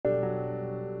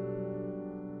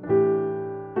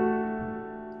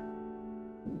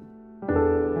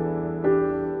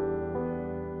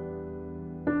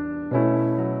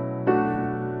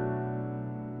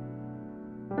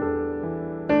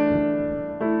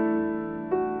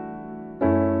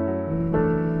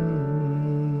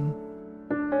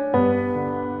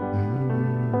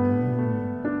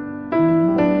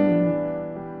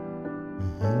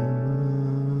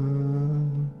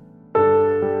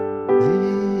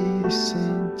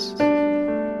saints,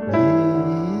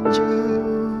 angels,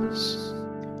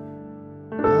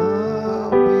 bow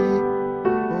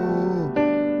before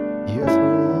your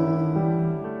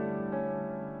throne.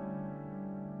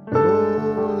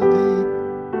 All the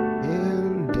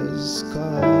elders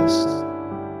cast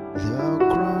their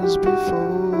crowns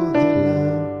before the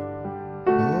Lamb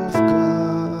of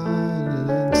God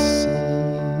and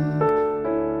sing.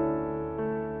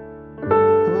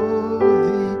 All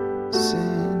the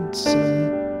saints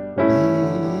and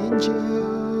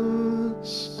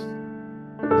angels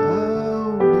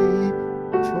bow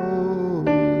before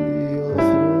your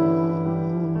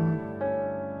throne.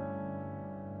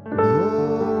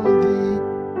 All the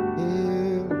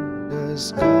elders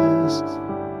cast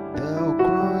their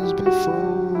crowns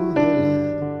before the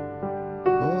Lamb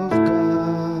of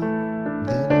God,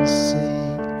 then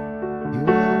sing, you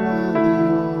are worthy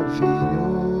of it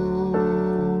all.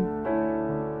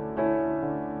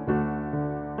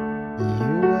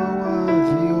 You are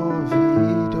worthy of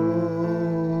it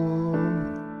all,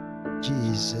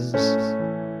 Jesus.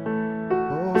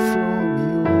 For from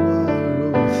you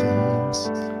are all things,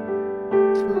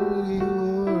 through you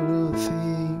are all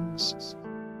things.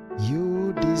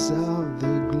 You deserve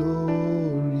the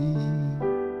glory.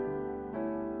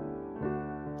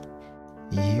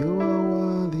 You are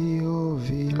worthy of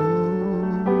it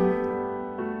all.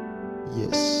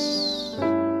 Yes.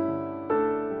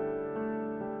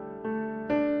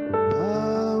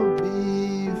 Bow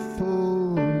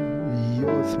before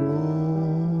your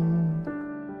throne.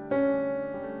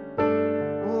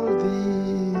 All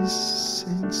these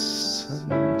saints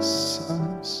and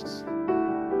sons,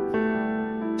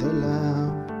 the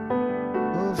Lamb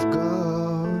of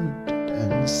God,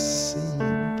 and sing,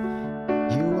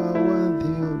 you are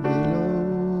worthy of it all.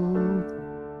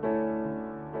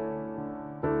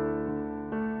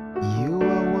 You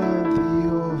are worthy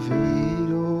of it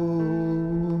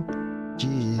all,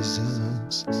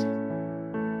 Jesus.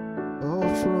 For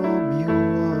from you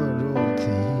are all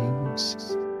things,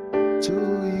 to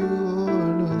you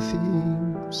are all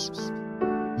things.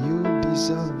 You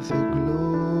deserve the glory.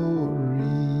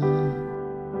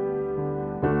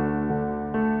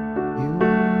 You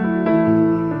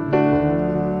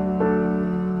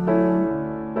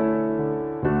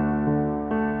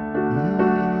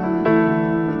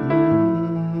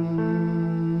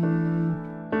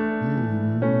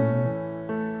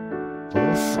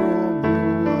For from you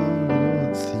are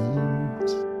all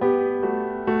things,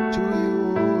 to you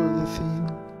all the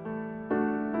things.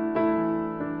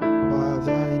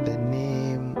 Father, in the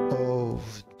name of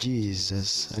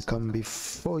Jesus, I come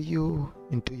before you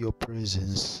into your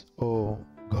presence, oh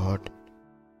God.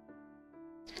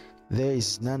 There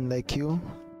is none like you.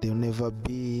 There will never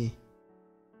be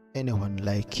anyone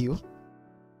like you.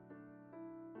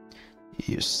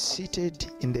 You're seated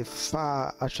in the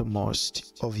far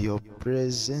uttermost of your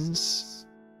presence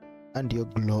and your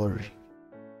glory.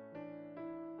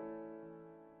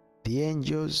 The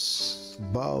angels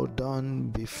bow down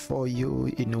before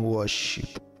you in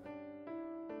worship.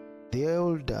 The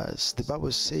elders, the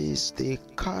Bible says, they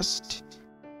cast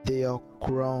their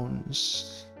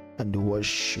crowns and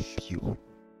worship you.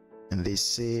 And they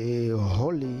say,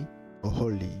 holy,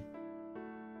 holy.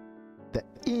 The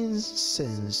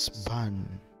incense burn.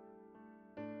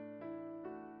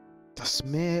 The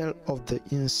smell of the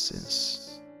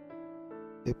incense.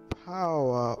 The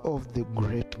power of the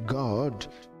great God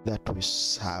that we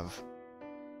serve.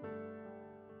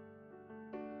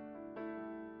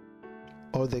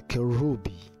 All the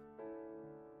cherubi,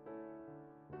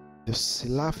 the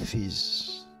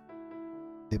seraphims,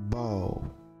 they bow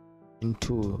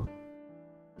into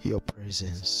your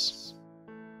presence.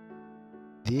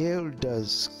 The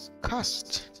elders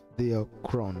cast their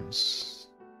crowns.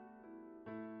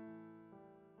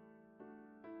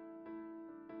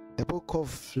 The book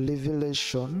of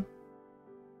Revelation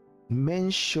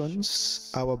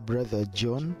mentions our brother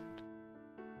John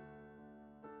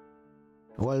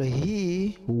while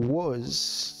he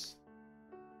was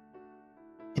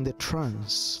in the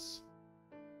trance,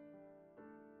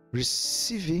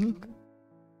 receiving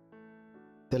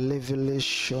the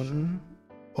revelation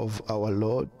of our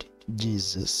Lord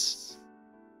Jesus.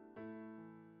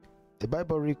 The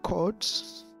Bible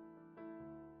records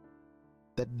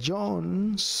that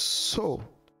John saw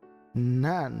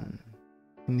none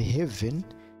in heaven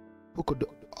who could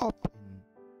open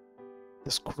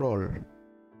the scroll.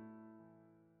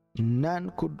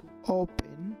 None could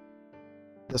open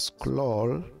the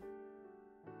scroll,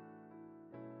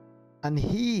 and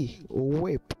he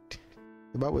wept.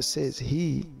 The Bible says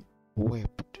he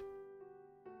wept.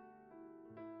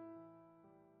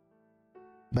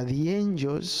 But the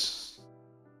angels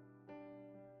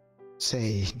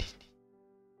said,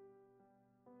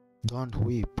 don't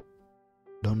weep,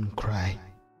 don't cry.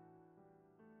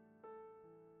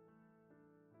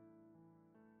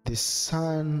 The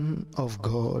Son of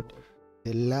God,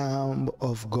 the Lamb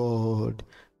of God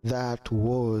that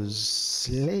was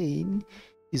slain,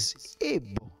 is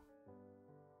able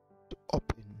to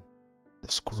open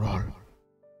the scroll.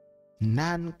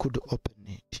 None could open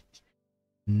it.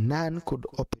 None could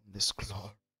open the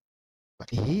scroll, but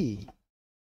he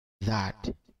that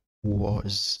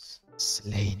was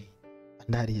slain,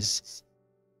 and that is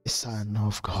the Son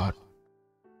of God,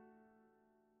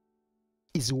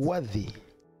 is worthy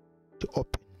to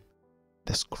open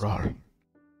the scroll.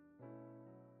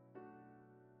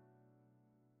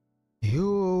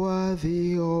 You are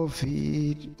worthy of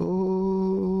it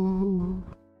all.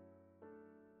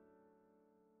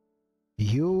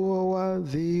 You are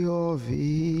worthy of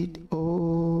it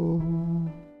all.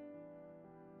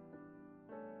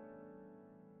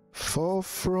 For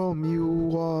from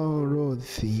you are all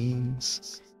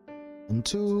things, and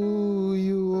to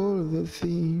you all the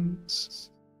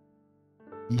things.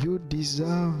 You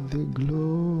deserve the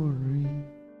glory.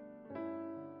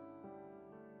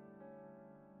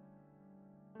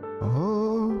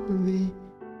 All the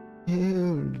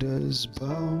elders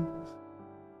bow.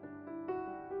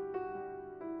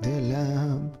 The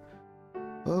Lamb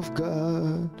of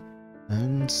God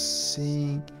and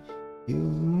sing, you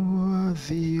are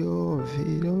worthy of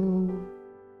it all.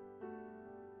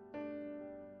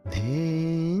 The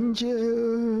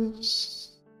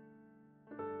angels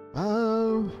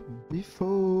bow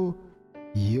before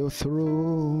your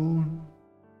throne.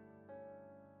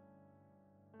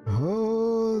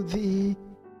 All the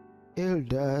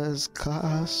elders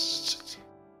cast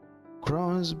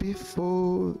crowns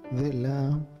before the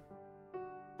Lamb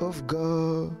of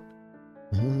God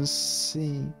and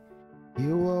sing,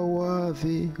 you are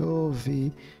worthy of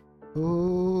it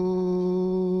all.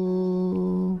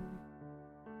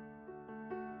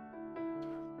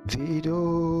 Vido,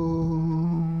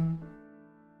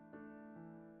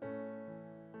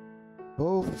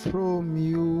 oh, from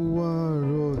you are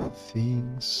all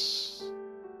things.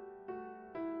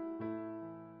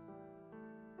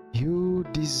 You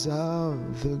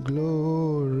deserve the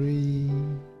glory.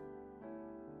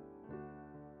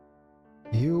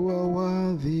 You are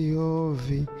worthy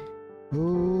of it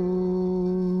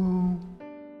all.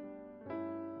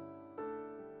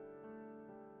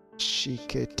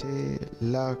 Shikete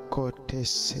lakote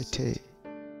sete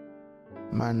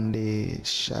mande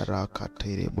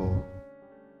sharakaterebo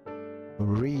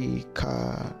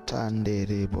rika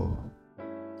tanderebo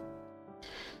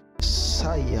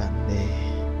sayande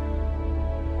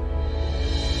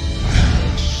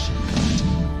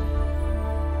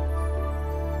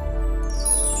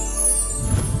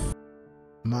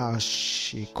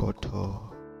mashikoto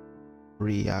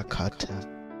riakata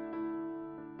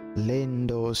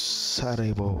lendo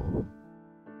sarebo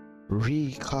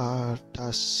rika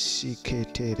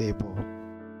tasiketerebo.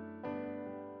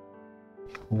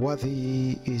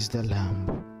 Worthy is the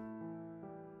Lamb,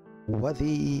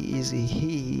 worthy is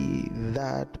he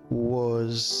that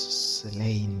was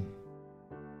slain.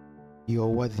 You are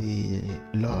worthy,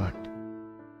 Lord.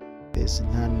 There's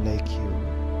none like you.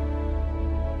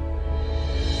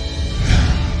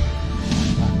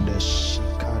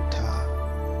 Mandashikata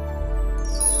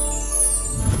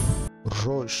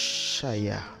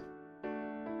Roshaya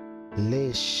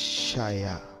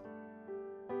Leshaya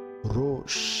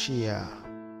Roshia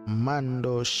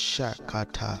Mando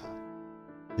Shakata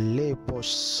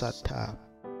Leposata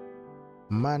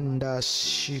Manda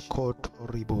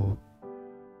Shikotoribo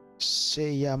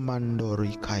Seya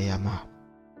Mandori Kayama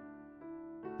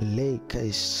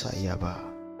Leke Sayaba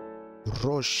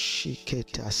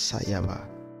Roshiketa Sayaba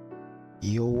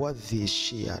Yowadhi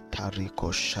Shia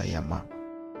Tariko Shayama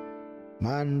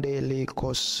Mandele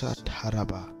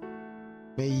Kosataraba.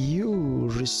 May you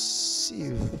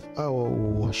receive our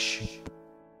worship.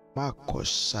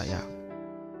 Makosaya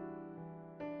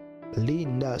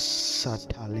Linda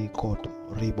Satalikot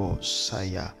Ribo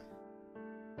Saya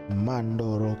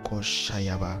Mandoroko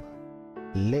Shayaba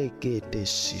Lege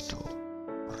Desito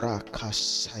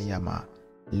Rakasayama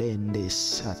Lende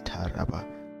Sataraba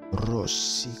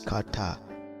Rosikata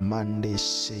Mande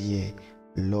Seye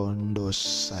Londo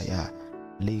Saya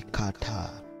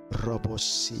Likata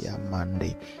Robosia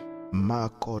Mande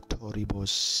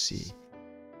Makotoribosi.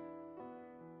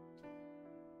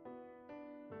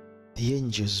 The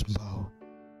angels bow,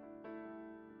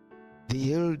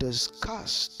 the elders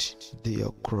cast their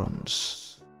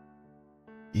crowns.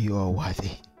 You are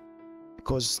worthy,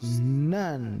 because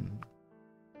none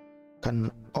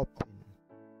can open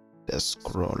the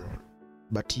scroll,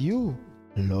 but you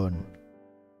alone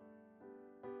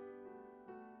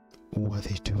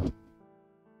worthy to.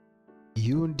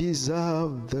 You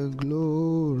deserve the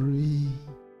glory.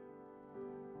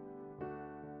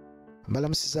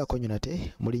 Mbalamusizaako nnyo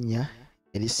nate mu linnya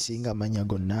erisinga amannya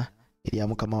gonna erya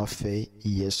Mukama waffe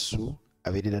Yesu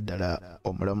abeerera ddala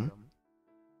omulamu.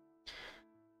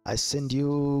 I send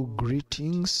you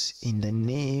greetings in the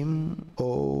name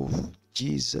of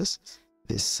Jesus,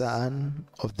 the Son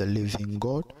of the living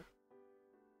God,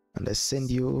 and I send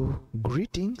you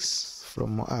greetings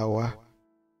from our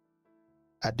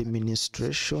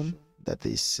administration that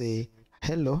they say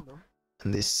hello,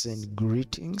 and they send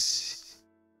greetings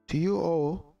to you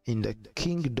all in the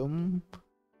kingdom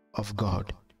of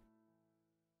God.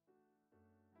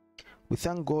 We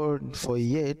thank God for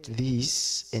yet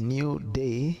this, a new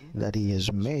day that He has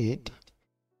made.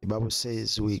 The Bible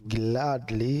says we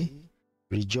gladly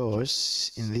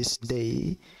rejoice in this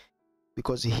day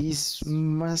because His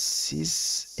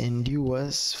mercies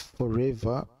endures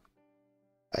forever.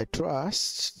 I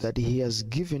trust that He has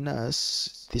given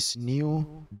us this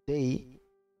new day.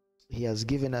 He has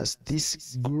given us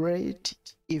this great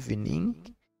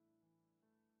evening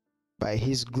by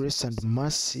His grace and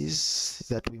mercies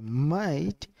that we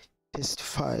might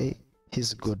testify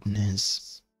His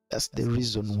goodness. That's the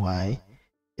reason why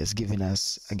He has given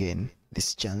us again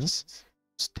this chance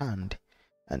to stand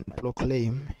and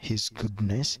proclaim His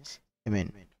goodness.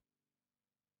 Amen.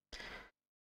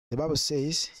 The Bible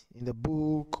says in the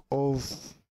book of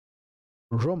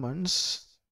Romans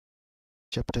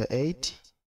chapter 8,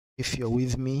 if you're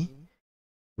with me,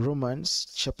 Romans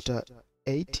chapter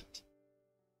 8,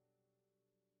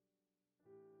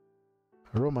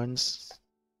 Romans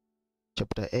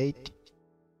chapter 8.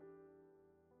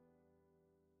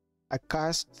 I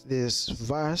cast this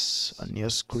verse on your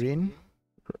screen,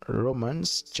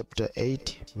 Romans chapter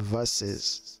 8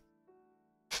 verses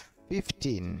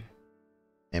 15.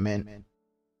 Amen.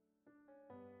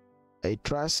 I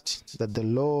trust that the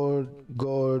Lord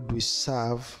God we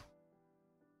serve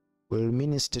will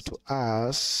minister to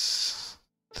us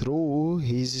through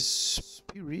His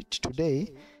Spirit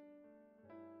today,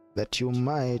 that you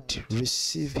might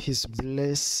receive His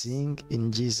blessing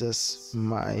in Jesus'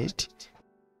 mighty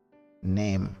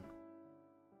name.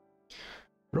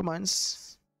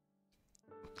 Romans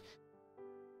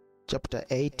chapter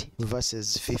 8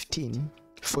 verses 15.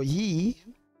 For ye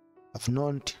have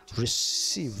not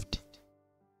received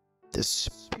the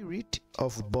spirit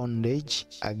of bondage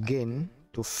again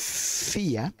to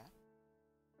fear,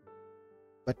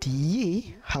 but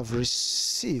ye have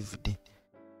received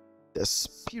the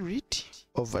spirit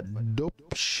of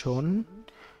adoption,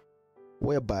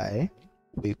 whereby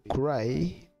we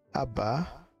cry, Abba,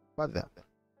 Father.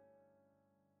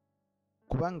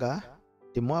 Kubanga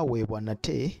temwaweebwa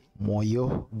nate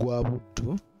mwoyo gwa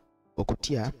buddu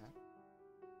okutya,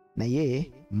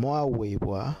 naye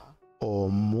mwaweebwa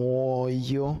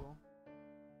omwoyo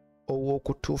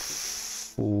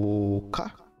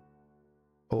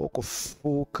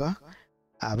ow'okufuuka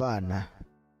abaana,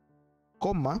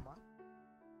 koma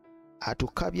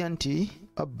atukabya nti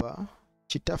Abba,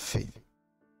 Kitaffe.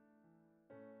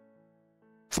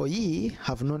 For ye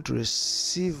have not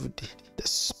received the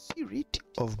spirit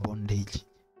of bondage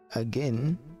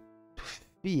again to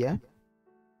fear,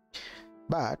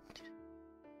 but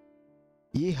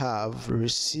ye have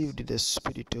received the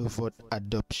spirit of what?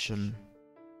 Adoption.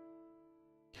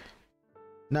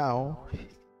 Now,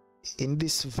 in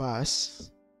this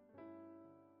verse,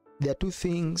 there are two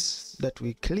things that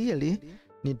we clearly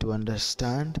need to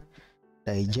understand,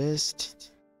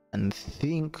 digest, and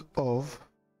think of,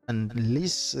 and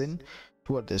listen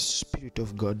to what the Spirit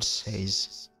of God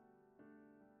says.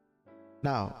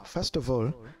 Now, first of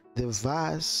all, the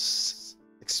verse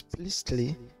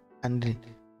explicitly and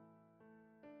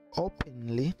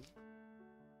openly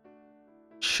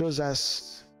shows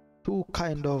us two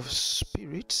kind of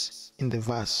spirits in the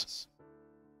verse.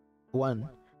 One,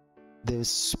 the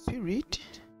spirit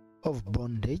of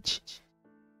bondage,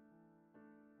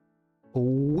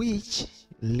 which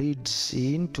leads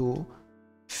into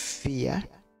fear.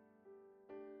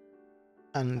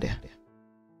 And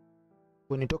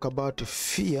when you talk about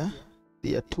fear,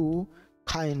 there are two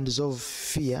kinds of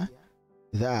fear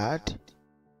that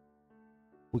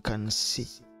we can see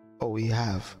or we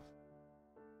have.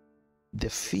 The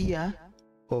fear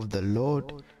of the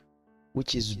Lord,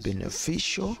 which is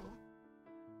beneficial,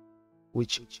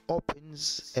 which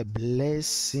opens a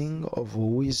blessing of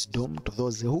wisdom to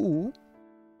those who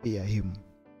fear Him.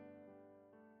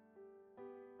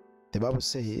 The Bible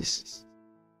says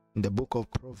in the book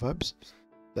of Proverbs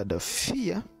that the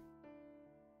fear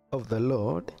of the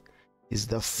Lord is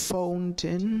the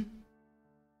fountain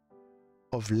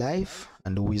of life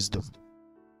and wisdom.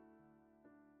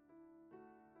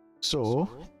 So,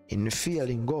 in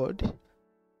fearing God,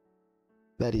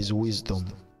 that is wisdom,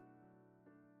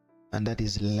 and that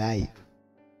is life.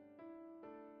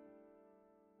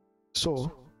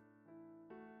 So,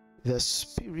 the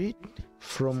spirit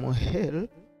from hell,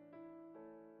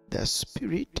 the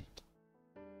spirit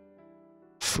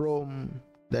from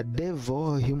the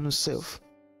devil himself,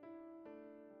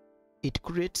 it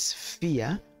creates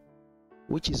fear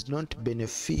which is not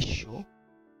beneficial.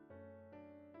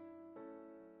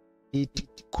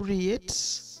 It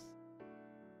creates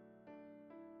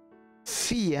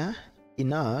fear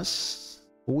in us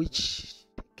which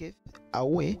taketh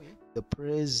away the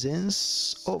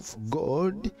presence of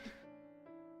God,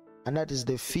 and that is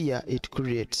the fear it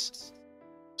creates.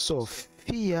 So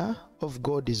fear of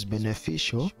God is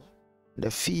beneficial.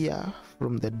 The fear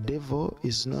from the devil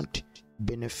is not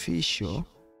beneficial,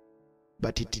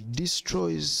 but it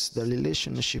destroys the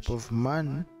relationship of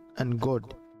man and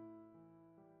God.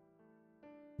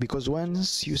 Because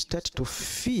once you start to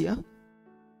fear,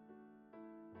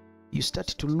 you start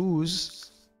to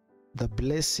lose the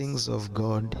blessings of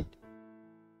God.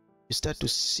 You start to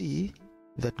see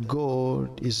that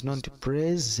God is not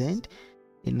present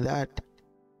in that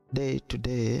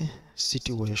day-to-day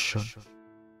situation.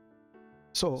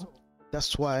 So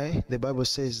that's why the Bible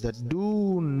says that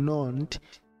do not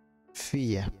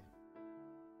fear.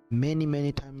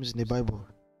 Many times in the Bible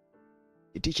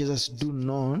it teaches us, do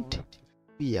not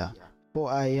fear, for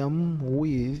I am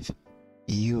with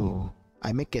you.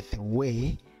 I maketh a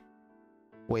way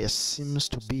where seems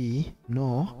to be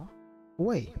no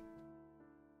way.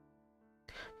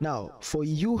 Now, for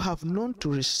you have not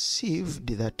received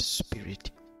that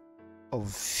spirit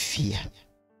of fear.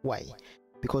 Why?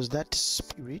 Because that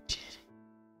spirit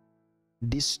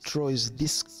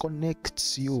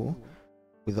disconnects you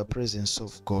with the presence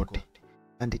of God,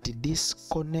 and it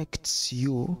disconnects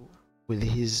you with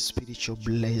his spiritual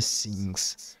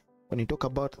blessings. When you talk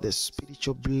about the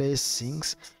spiritual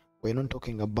blessings, we're not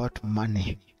talking about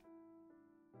money,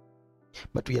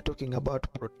 but we are talking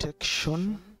about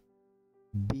protection,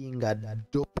 being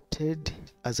adopted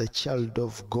as a child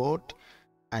of God,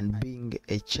 and being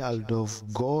a child of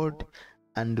God,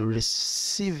 and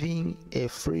receiving a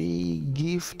free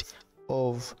gift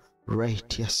of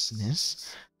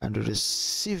righteousness, and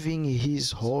receiving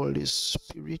his Holy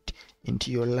Spirit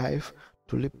into your life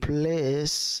to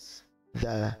replace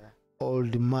the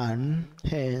old man,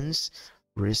 hence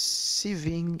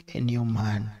receiving a new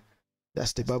man.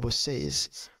 That's the Bible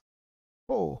says,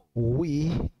 oh,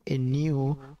 we a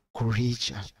new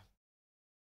creature.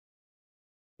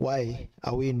 Why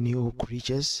are we new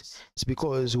creatures? It's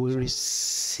because we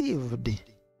received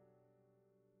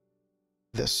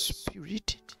the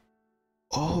spirit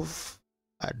of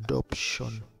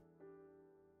adoption.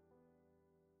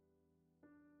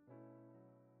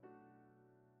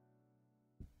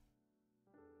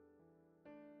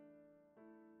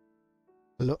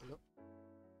 Hello?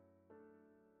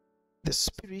 The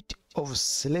spirit of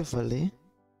slavery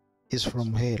is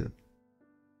from hell.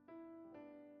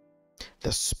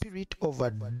 The spirit of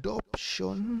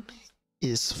adoption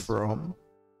is from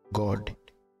God.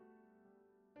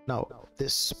 Now, the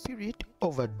spirit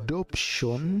of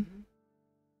adoption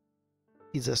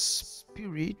is a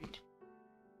spirit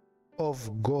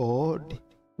of God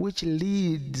which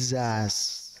leads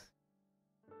us,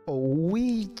 or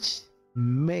which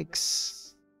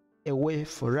makes a way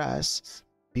for us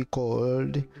be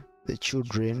called the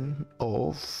children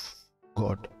of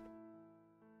God.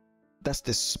 That's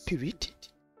the spirit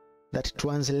that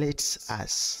translates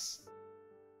us.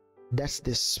 That's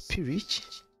the spirit.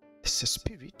 It's a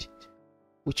spirit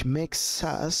which makes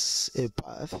us a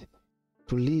path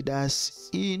to lead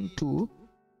us into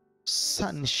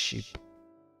sonship.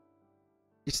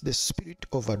 It's the spirit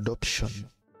of adoption.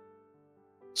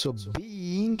 So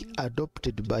being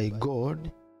adopted by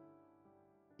God,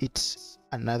 it's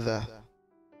another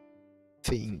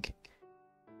thing.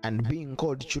 And being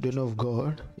called children of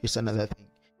God is another thing.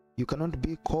 You cannot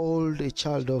be called a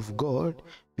child of God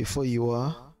before you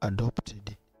are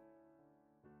adopted.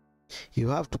 You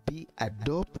have to be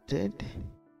adopted,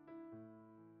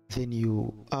 then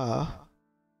you are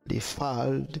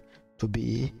defined to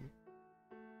be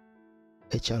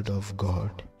a child of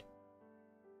God.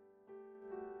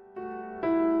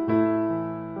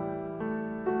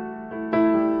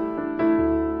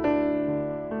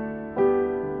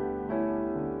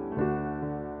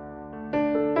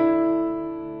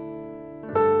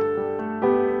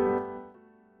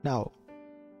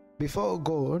 Before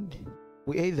God,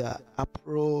 we either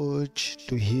approach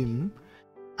to Him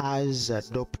as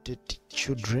adopted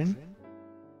children,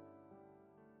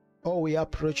 or we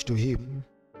approach to Him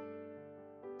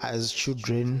as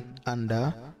children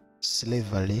under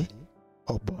slavery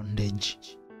or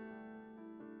bondage.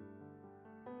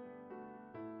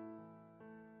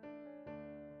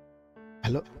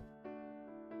 Hello?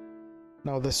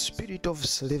 Now, the spirit of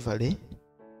slavery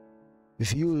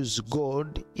views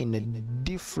God in a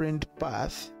different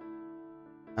path,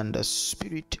 and the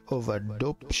spirit of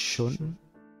adoption,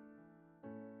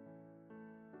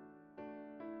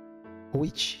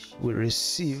 which we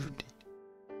received,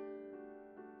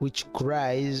 which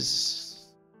cries,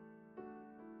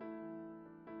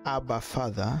 Abba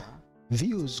Father,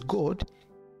 views God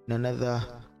in another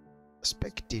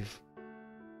perspective.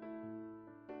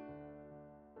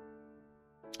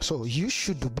 So you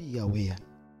should be aware.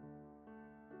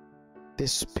 The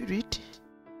spirit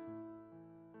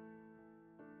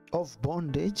of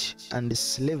bondage and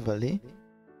slavery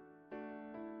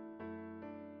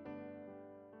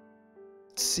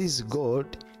sees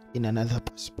God in another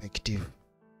perspective,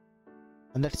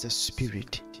 and that's a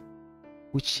spirit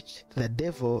which the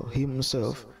devil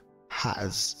himself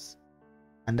has,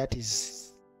 and that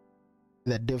is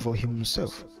the devil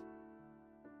himself.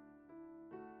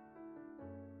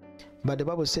 But the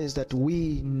Bible says that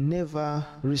we never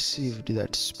received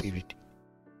that spirit,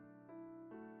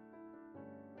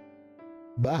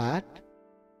 but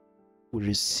we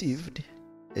received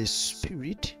a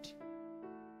spirit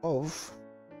of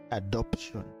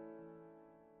adoption.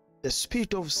 The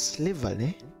spirit of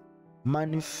slavery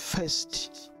manifested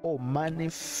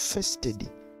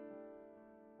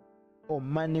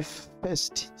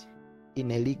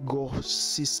in a legal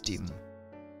system.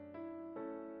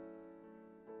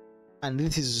 And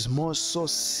this is more so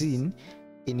seen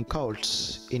in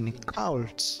cults, in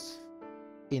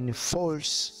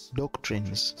false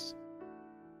doctrines,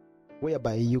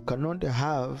 whereby you cannot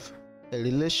have a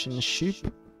relationship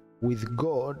with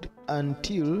God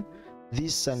until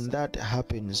this and that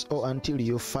happens, or until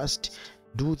you first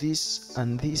do this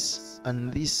and this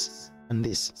and this and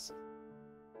this,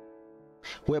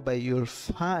 whereby you'll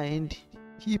find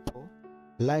people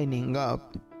lining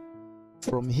up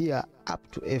from here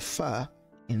up to afar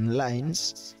in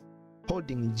lines,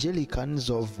 holding jelly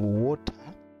cans of water,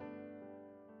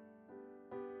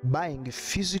 buying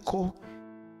physical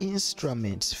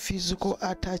instruments, physical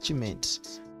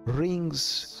attachments,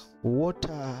 rings,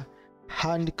 water,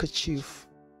 handkerchief,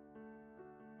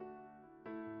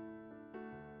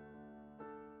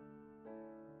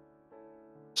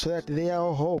 so that their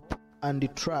hope and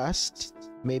trust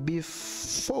may be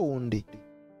found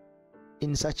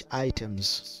in such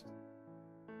items.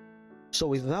 So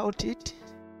without it,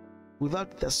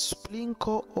 without the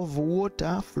sprinkle of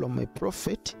water from a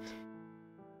prophet,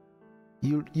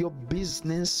 your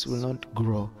business will not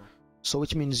grow. So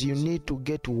which means you need to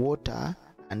get water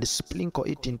and sprinkle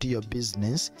it into your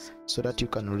business so that you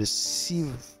can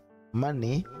receive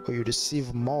money, or you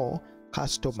receive more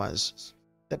customers.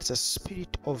 That's a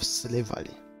spirit of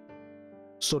slavery.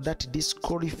 So that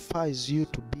disqualifies you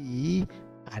to be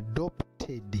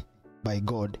adopted by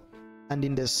God. And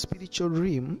in the spiritual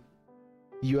realm,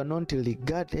 you are not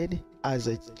regarded as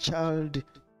a child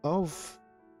of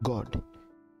God,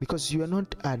 because you are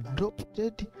not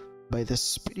adopted by the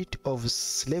spirit of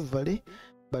slavery,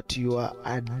 but you are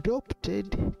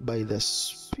adopted by the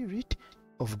Spirit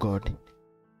of God,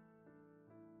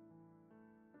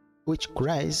 which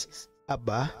cries,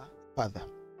 Abba, Father.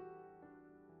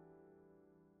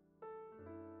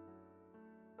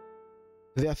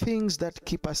 There are things that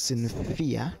keep us in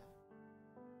fear,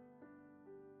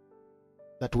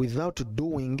 that without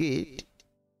doing it,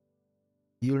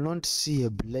 you'll not see a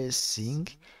blessing.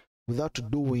 Without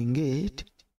doing it,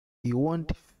 you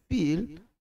won't feel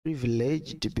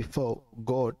privileged before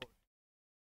God.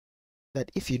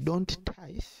 That if you don't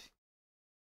tithe,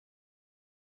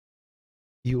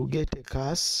 you'll get a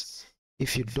curse.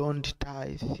 If you don't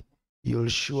tithe, you'll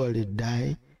surely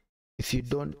die. If you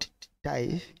don't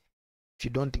tithe, if you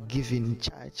don't give in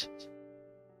church,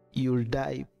 you'll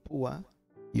die poor.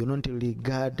 You're not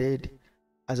regarded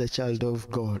as a child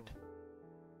of God.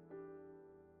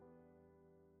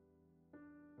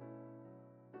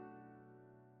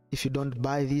 If you don't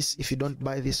buy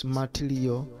this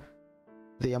material,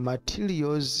 they are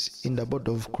materials in the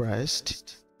body of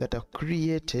Christ that are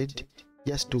created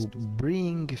just to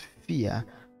bring fear,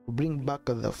 to bring back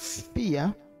the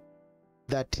fear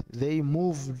that they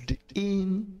moved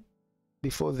in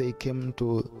before they came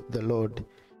to the Lord.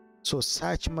 So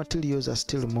such materials are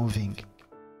still moving.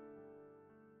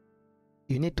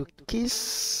 You need to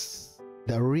kiss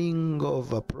the ring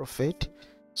of a prophet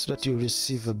so that you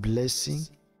receive a blessing.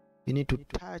 You need to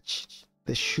touch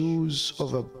the shoes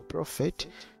of a prophet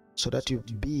so that you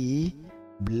be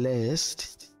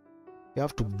blessed. You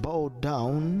have to bow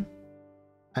down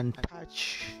and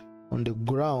touch on the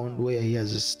ground where he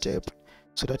has stepped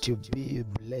so that you be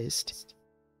blessed.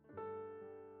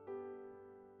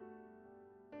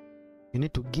 You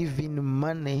need to give in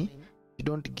money. If you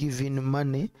don't give in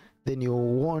money, then you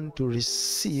want to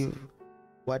receive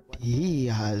what he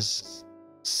has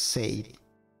said.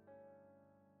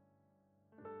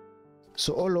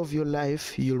 So all of your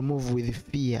life you'll move with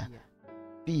fear.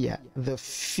 The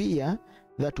fear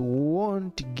that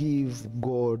won't give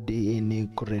God any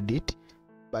credit,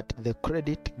 but the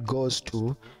credit goes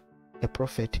to a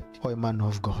prophet or a man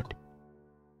of God.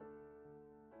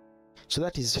 So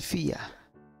that is fear.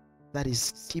 That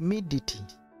is timidity.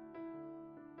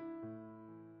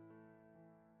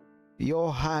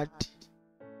 Your heart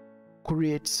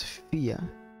creates fear,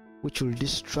 which will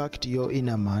distract your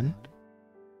inner man,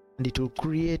 and it will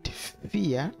create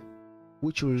fear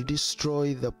which will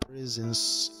destroy the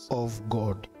presence of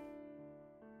God.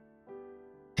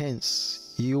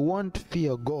 Hence, you won't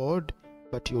fear God,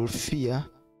 but you'll fear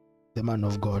the man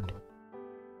of God.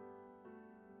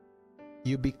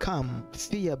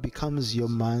 Fear becomes your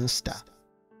master.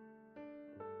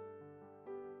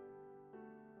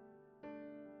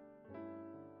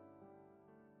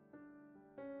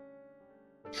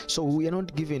 So we are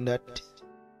not given that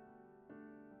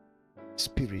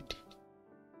spirit,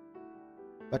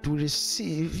 but we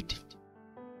received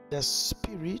the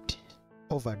spirit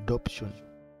of adoption.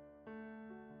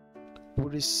 We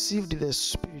received the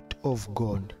Spirit of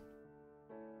God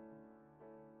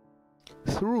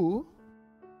through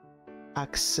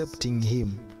accepting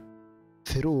him,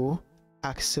 through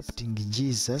accepting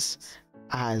Jesus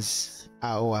as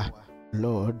our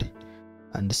Lord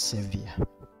and Savior.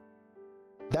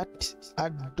 That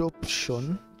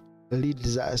adoption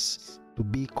leads us to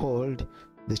be called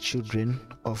the children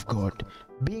of God.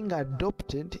 Being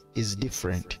adopted is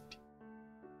different,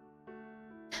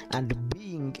 and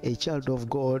being a child of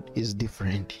God is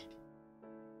different.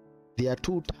 There are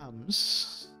two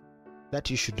terms that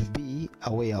you should be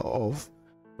aware of: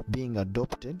 being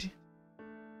adopted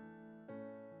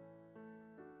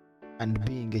and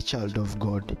being a child of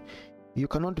God. You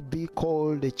cannot be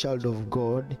called a child of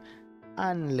God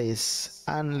unless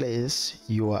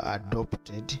you are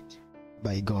adopted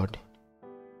by God,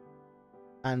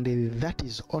 and that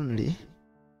is only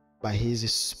by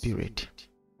his Spirit.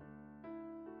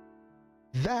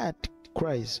 That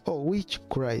cries, or which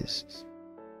cries,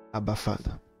 Abba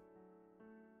Father.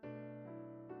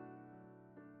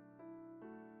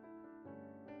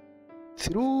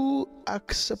 Through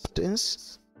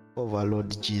acceptance of our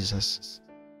Lord Jesus.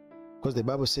 Because the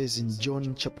Bible says in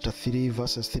John chapter 3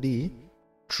 verses 3,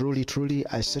 truly, truly,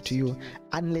 I say to you,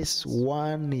 unless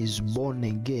one is born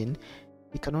again,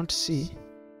 he cannot see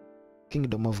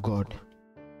kingdom of God.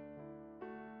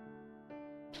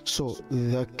 So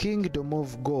the kingdom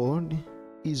of God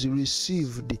is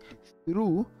received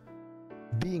through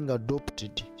being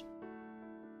adopted.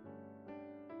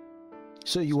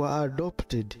 So you are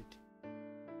adopted.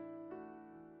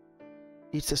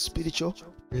 It's a spiritual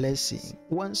blessing.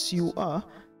 Once you are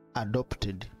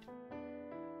adopted,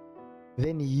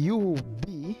 then you will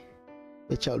be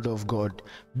a child of God.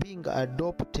 Being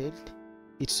adopted,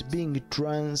 it's being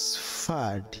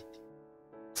transferred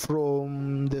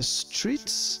from the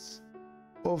streets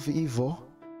of evil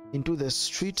into the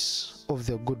streets of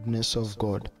the goodness of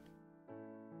God.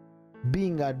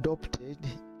 Being adopted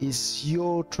is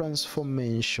your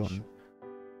transformation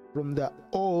from the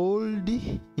old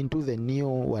into the new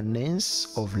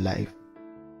oneness of life.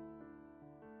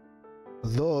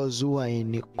 Those who are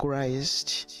in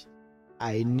Christ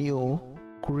are a new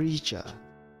creature.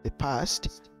 The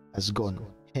past has gone,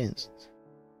 hence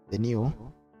the new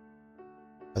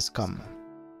has come.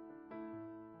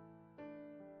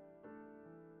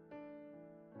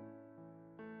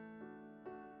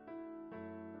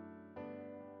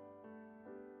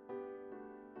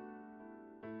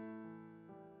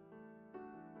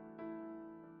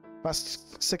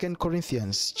 Second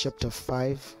Corinthians chapter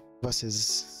 5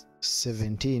 verses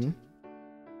 17.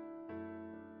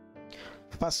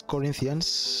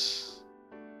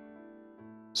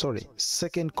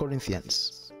 Second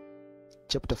Corinthians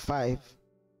chapter 5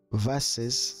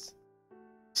 verses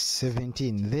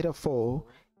 17. Therefore,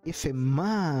 if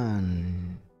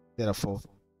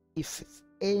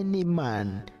any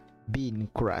man be in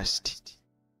Christ,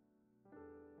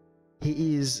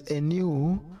 he is a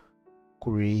new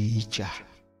creature.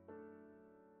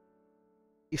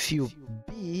 if you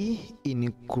be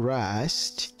in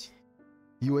Christ,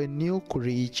 you are a new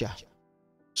creature.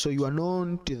 So you are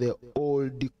not the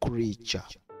old creature,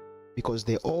 because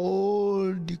the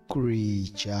old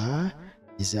creature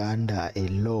is under a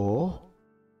law,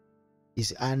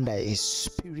 is under a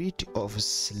spirit of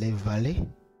slavery.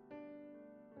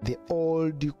 The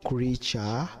old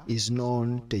creature is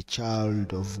not a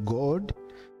child of God.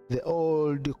 The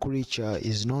old creature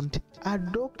is not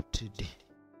adopted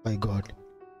by God.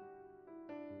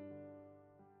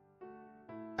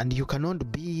 And you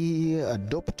cannot be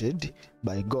adopted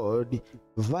by God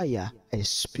via a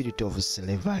spirit of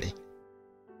slavery.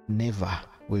 Never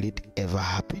will it ever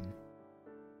happen.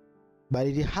 But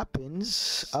it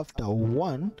happens after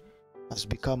one has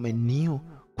become a new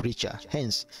creature.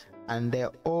 Hence, and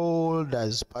the old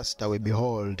has passed away,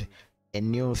 behold, and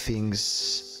new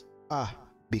things are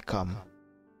become.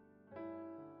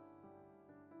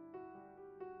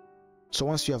 So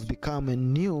once you have become a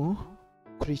new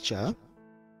creature,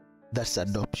 that's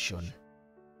adoption.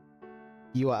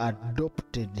 You are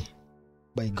adopted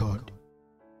by God.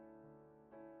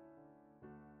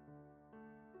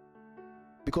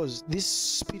 Because this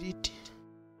spirit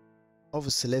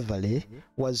of slavery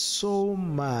was so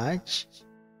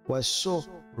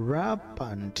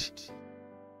rampant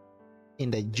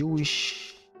in the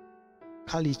Jewish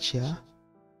culture,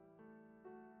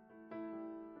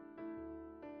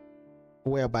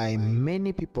 whereby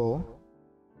many people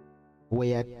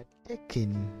were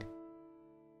taken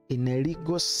in a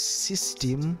legal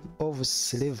system of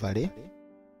slavery,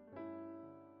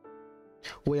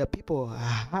 where people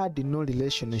had no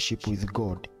relationship with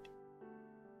God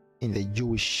in the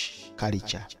Jewish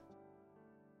culture.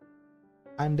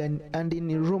 And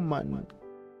in Roman.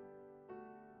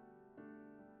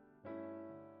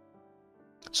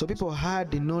 So people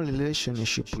had no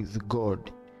relationship with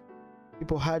God.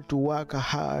 People had to work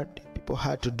hard. People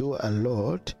had to do a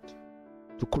lot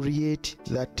to create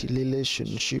that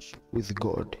relationship with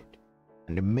God.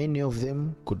 And many of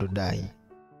them could die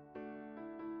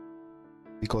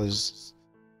because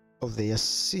of their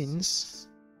sins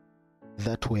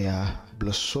that were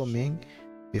blossoming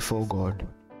before God.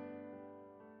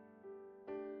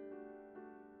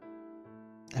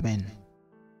 Amen.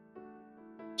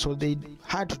 So they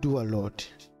had to do a lot.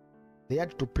 They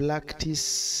had to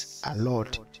practice a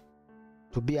lot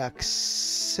to be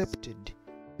accepted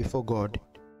before God.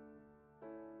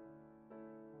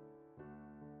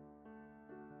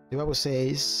 The Bible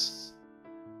says,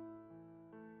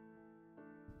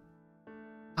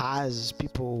 as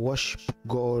people worship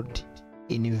God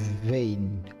in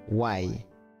vain. Why?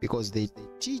 Because they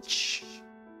teach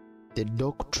the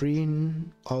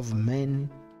doctrine of men.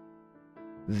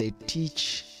 They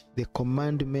teach the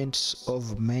commandments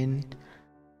of men.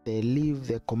 They leave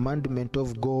the commandment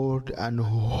of God and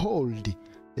hold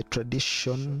the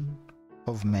tradition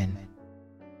of men.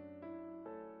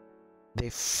 They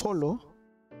follow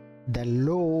the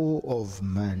law of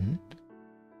man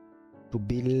to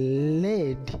be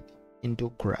led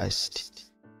into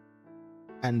Christ,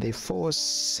 and they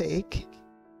forsake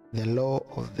the law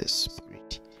of the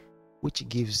Spirit, which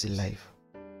gives life.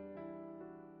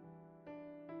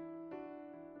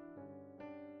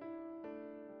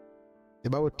 The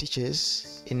Bible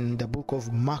teaches in the book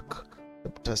of Mark,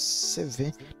 chapter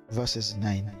 7, verses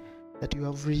 9, that you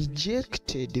have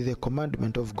rejected the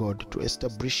commandment of God to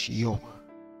establish your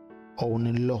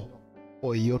own law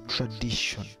or your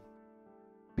tradition.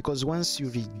 Because once you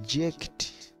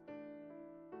reject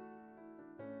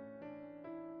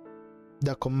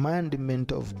the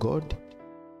commandment of God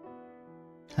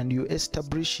and you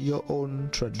establish your own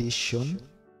tradition,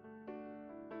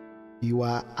 you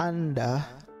are under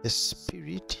the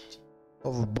spirit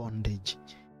of bondage.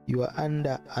 You are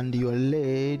under and you are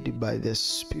led by the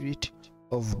spirit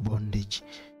of bondage.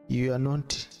 You are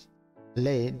not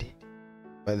led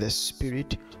by the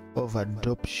spirit of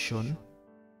adoption,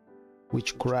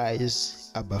 which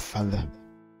cries, Abba, Father.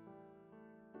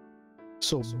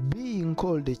 So being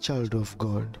called a child of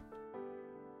God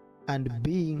and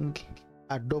being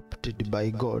adopted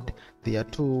by God, they are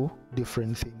two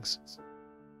different things.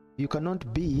 You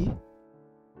cannot be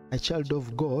a child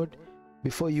of God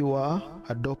before you are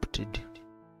adopted.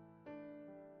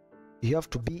 You have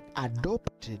to be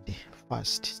adopted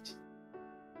first.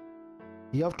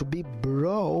 You have to be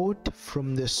brought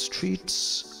from the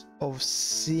streets of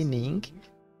sinning.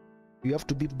 You have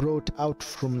to be brought out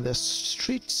from the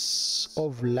streets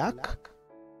of lack,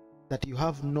 that you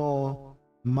have no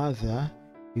mother,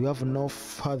 you have no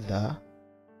father.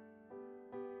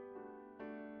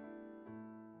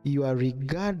 You are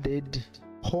regarded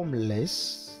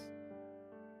homeless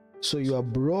So you are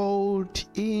brought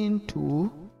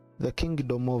into the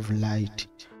kingdom of light.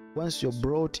 Once you're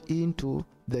brought into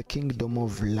the kingdom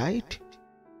of light,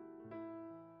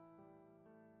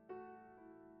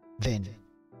 then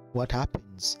what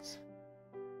happens?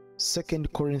 2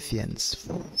 Corinthians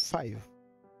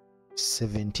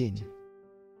 5:17.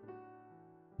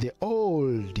 The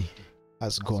old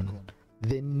has gone,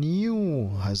 the new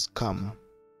has come.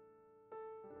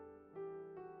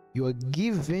 You are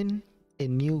given a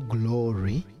new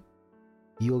glory.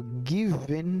 You're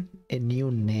given a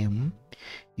new name.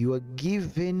 You are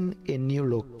given a new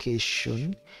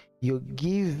location. You're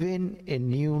given a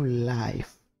new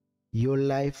life. Your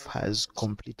life has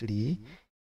completely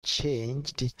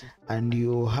changed and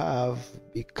you have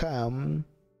become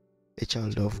a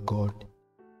child of God.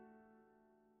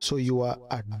 So you are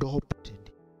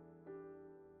adopted.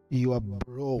 You are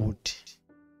brought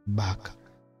back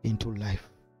into life.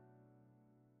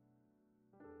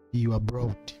 You are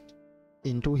brought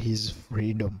into his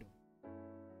freedom.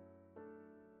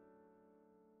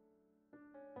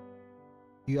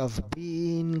 You have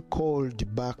been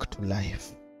called back to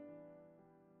life.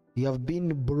 You have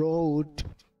been brought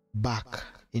back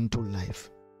into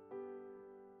life.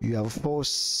 You have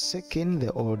forsaken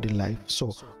the old life.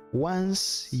 So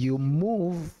once you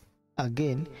move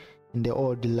again in the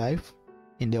old life,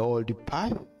 in the old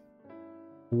path,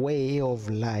 way of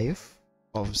life,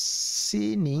 of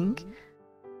sinning,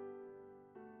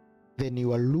 then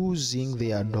you are losing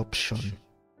the adoption.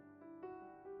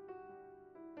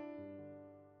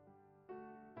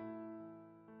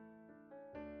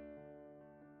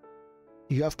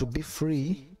 You have to be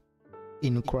free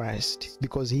in Christ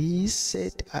because he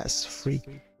set us free.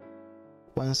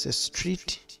 Once a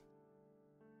street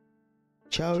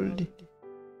child,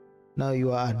 now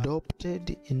you are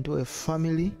adopted into a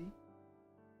family.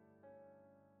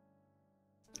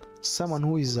 Someone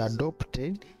who is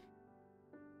adopted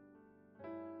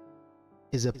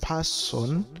is a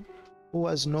person who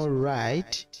has no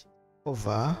right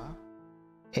over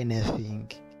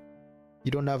anything.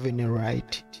 You don't have any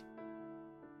right.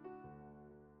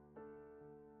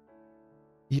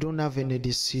 You don't have any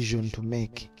decision to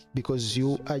make because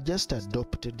you are just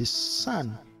adopted the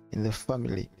son in the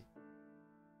family.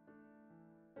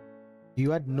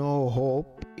 You had no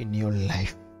hope in your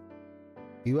life.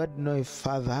 You had no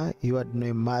father, you had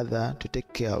no mother to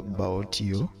take care about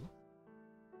you.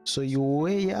 So you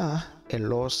were a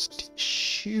lost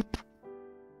sheep.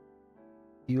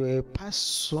 You were a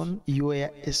person, you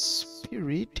were a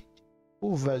spirit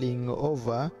hovering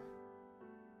over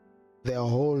the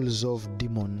halls of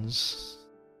demons.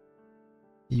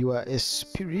 You are a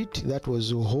spirit that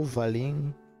was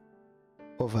hovering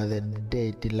over the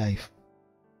dead life.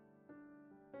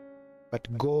 But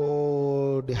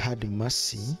God had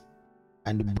mercy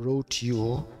and brought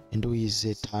you into his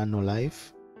eternal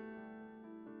life.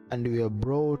 And we are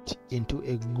brought into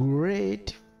a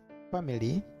great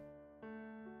family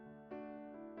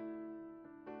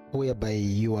whereby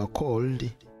you are called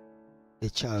a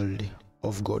child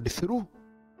of God through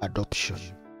adoption.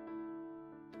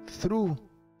 Through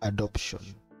adoption.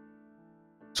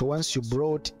 So once you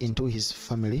brought into his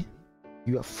family,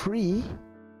 you are free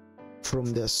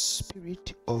from the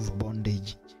spirit of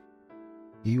bondage.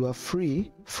 You are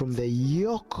free from the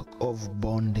yoke of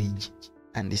bondage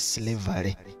and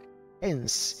slavery.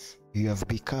 Hence, you have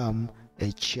become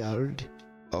a child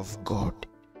of God.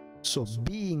 So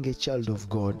being a child of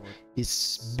God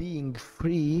is being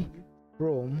free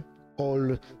from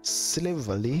all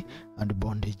slavery and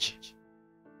bondage.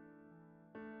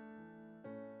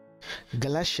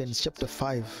 Galatians chapter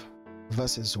 5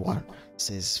 verses 1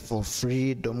 says, for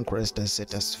freedom Christ has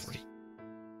set us free.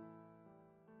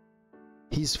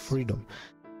 His freedom.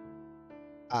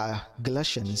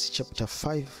 Galatians chapter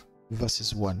 5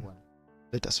 verses 1.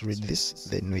 Let us read this,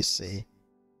 then we say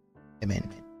amen.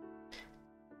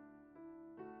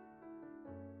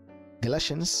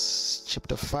 Galatians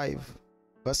chapter 5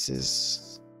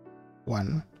 verses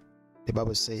 1. The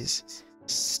Bible says,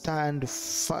 stand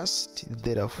fast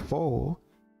therefore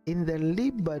in the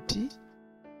liberty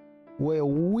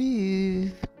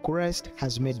wherewith Christ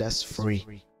has made us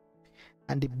free,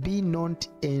 and be not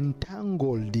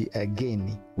entangled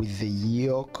again with the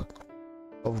yoke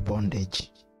of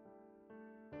bondage.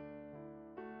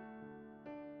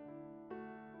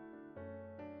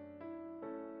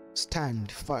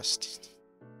 Stand fast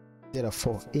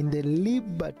therefore in the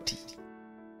liberty,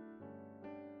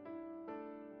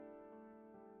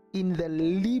 in the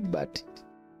liberty,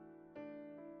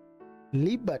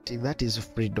 liberty that is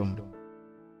freedom.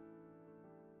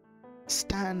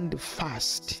 Stand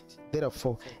fast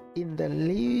therefore in the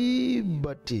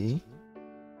liberty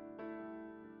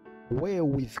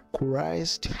wherewith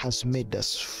Christ has made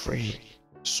us free.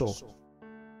 So,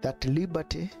 that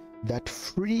liberty, that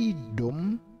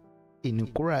freedom in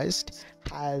Christ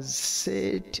has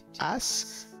set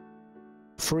us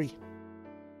free.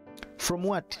 From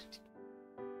what?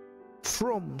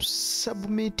 From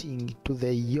submitting to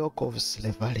the yoke of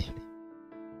slavery.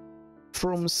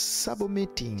 From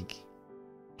submitting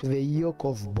to the yoke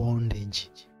of bondage,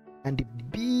 and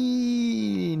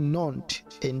be not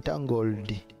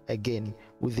entangled again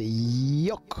with the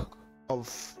yoke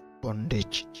of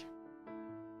bondage.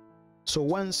 So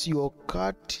once you are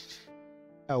cut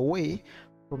away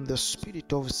from the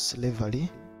spirit of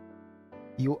slavery,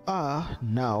 you are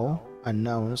now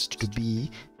announced to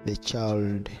be the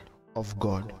child of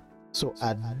God. So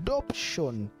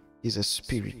adoption is a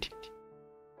spirit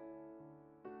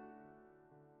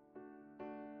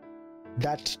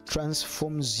that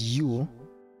transforms you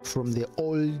from the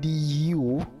old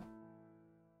you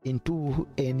into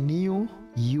a new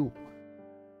you.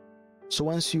 So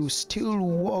once you still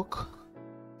walk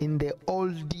in the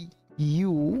old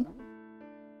you,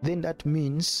 then that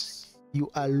means you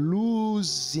are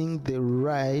losing the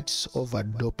rights of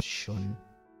adoption.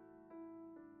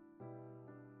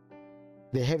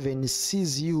 The heaven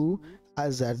sees you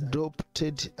as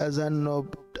adopted, as an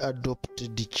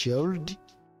adopted child,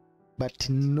 but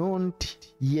not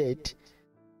yet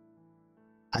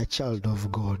a child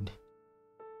of God.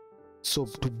 So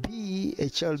to be a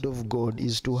child of God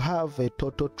is to have a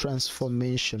total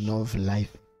transformation of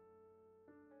life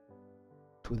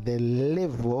to the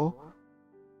level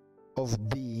of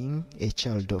being a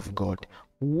child of God.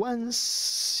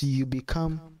 Once you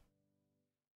become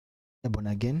born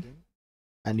again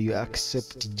and you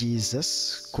accept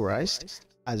Jesus Christ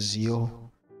as your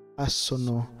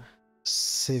personal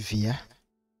Savior,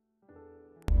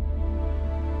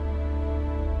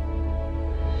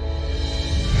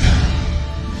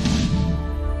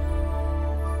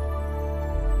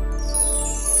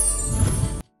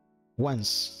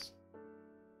 once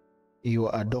you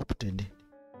are adopted,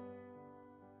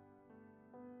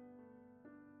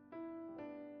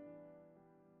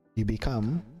 you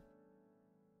become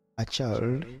a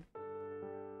child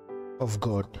of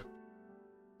God.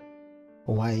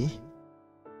 Why?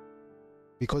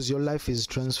 Because your life is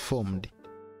transformed.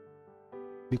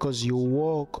 Because you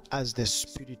walk as the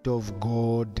Spirit of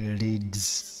God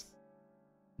leads,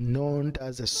 not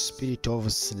as the spirit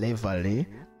of slavery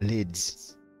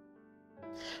leads.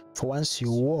 For once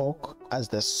you walk as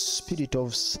the spirit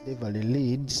of slavery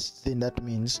leads, then that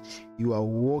means you are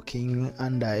walking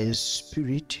under a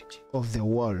spirit of the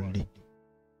world.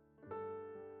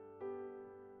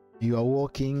 You are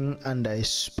walking under a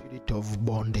spirit of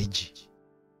bondage.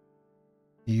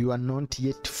 You are not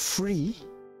yet free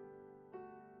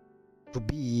to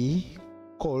be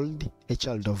called a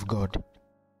child of God.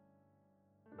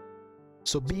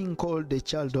 So being called a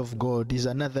child of God is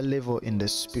another level in the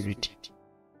spirit.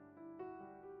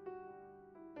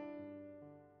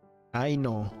 I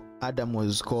know Adam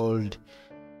was called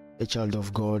a child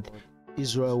of God,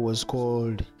 Israel was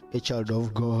called a child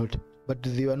of God, but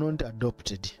they were not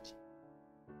adopted.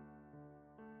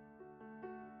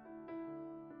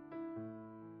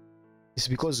 It's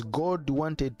because God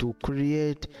wanted to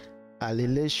create a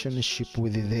relationship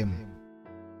with them.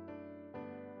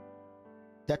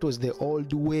 That was the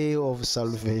old way of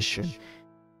salvation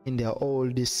in their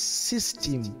old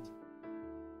system.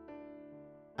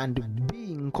 And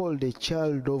being called a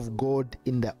child of God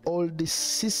in the old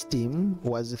system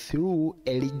was through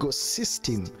a legal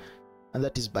system, and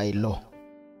that is by law.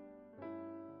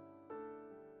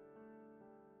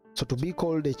 So to be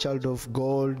called a child of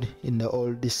God in the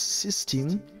old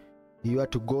system, you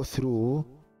have to go through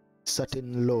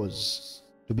certain laws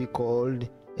to be called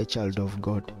a child of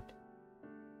God.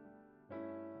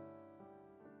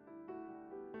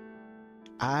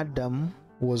 Adam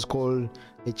was called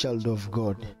a child of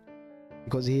God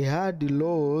because he had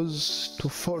laws to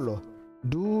follow.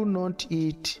 Do not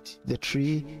eat the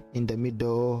tree in the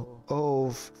middle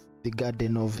of the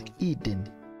Garden of Eden.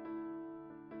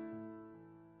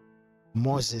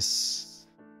 Moses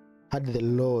had the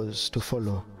laws to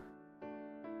follow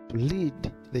to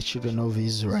lead the children of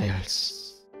Israel.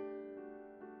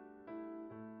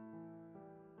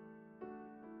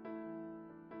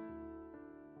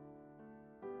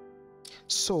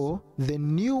 So the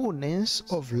newness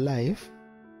of life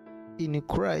in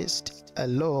Christ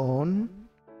alone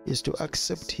is to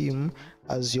accept Him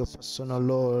as your personal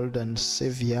Lord and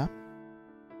Savior.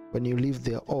 When you leave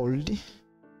the old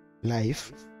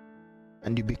life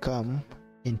and you become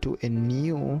into a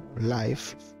new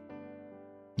life,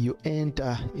 you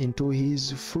enter into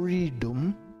His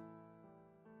freedom,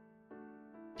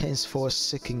 henceforth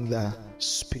seeking the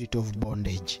spirit of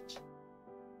bondage.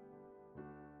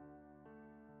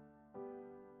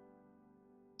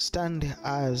 Stand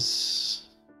as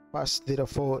fast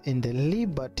therefore in the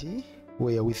liberty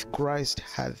wherewith Christ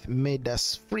hath made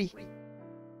us free.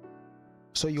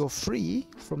 So you're free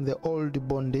from the old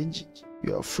bondage,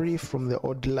 you are free from the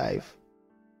old life,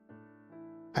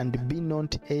 and be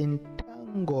not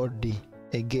entangled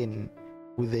again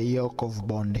with the yoke of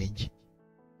bondage,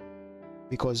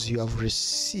 because you have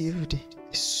received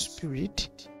the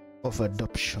spirit of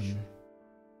adoption.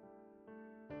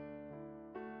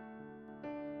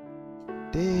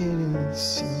 It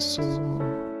seems so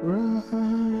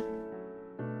right.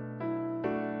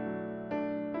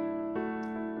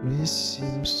 It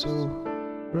seems so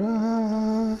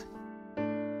right.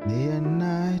 Day and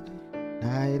night,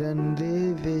 night and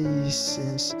day, they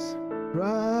sense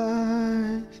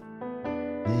right.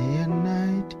 Day and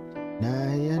night,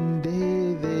 night and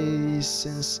day, they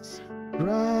sense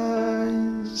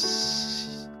rise.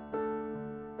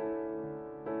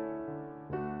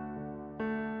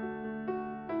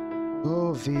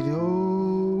 Of it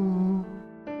all,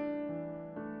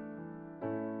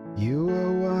 you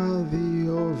are worthy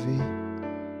of it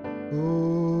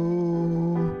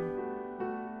all.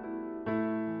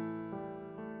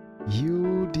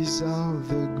 You deserve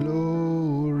the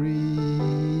glory.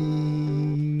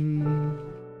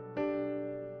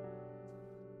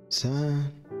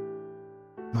 Son,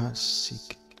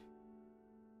 Masik,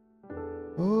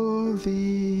 all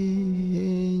the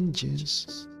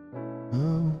angels,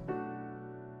 oh,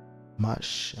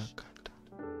 Mashakata,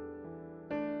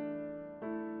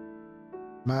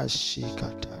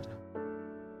 Mashikata,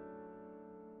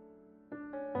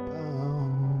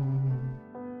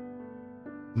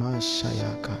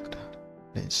 Mashayakata,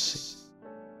 let's see,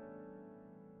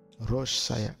 Rosh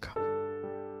Sayaka,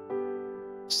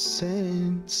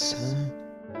 saints and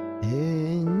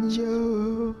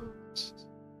angels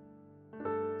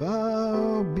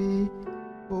bow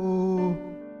before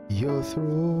your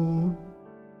throne.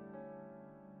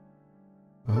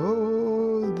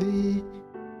 All the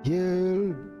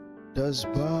elders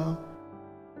bow,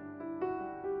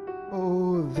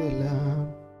 oh, the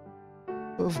Lamb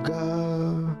of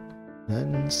God,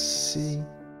 and sing,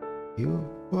 you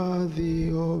worthy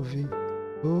of it.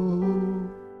 Oh,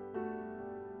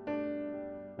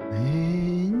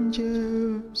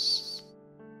 angels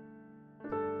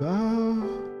bow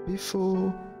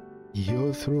before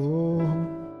your throne.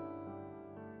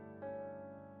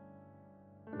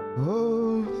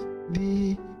 Oh,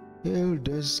 the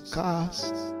elders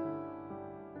cast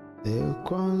their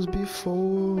crowns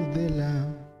before the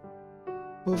Lamb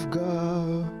of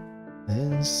God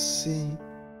and sing,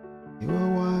 you are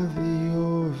worthy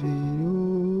of it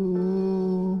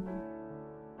all.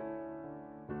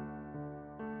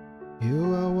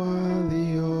 You are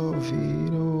worthy of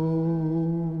it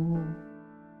all,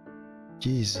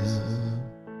 Jesus.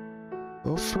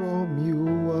 For from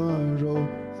you are all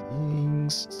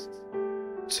things,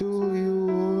 to you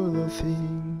all the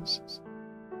things,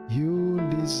 you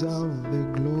deserve the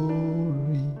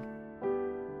glory.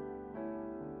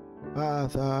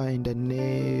 Father, in the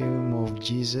name of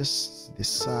Jesus, the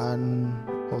Son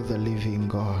of the living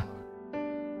God,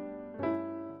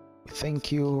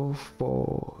 thank you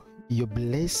for your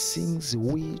blessings,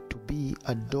 we to be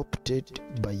adopted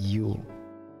by you.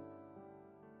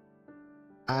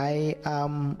 I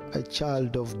am a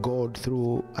child of God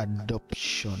through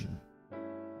adoption.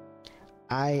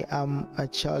 I am a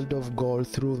child of God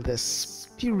through the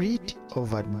spirit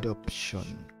of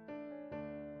adoption.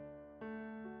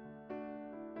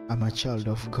 I'm a child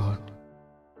of God,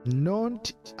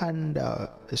 not under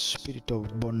the spirit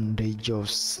of bondage of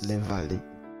slavery,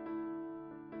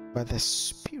 but the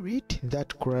spirit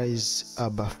that cries,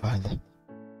 Abba, Father.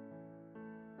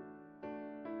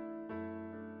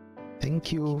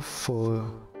 Thank you for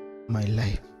my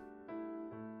life.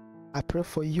 I pray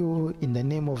for you in the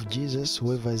name of Jesus,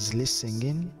 whoever is listening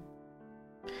in.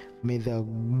 May the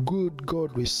good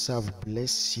God we serve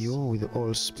bless you with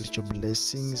all spiritual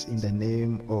blessings in the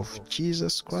name of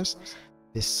Jesus Christ,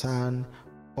 the Son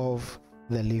of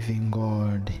the living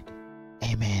God.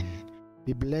 Amen.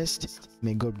 Be blessed.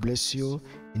 May God bless you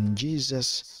in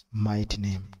Jesus' mighty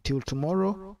name. Till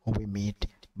tomorrow we meet.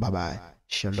 Bye-bye.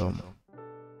 Shalom.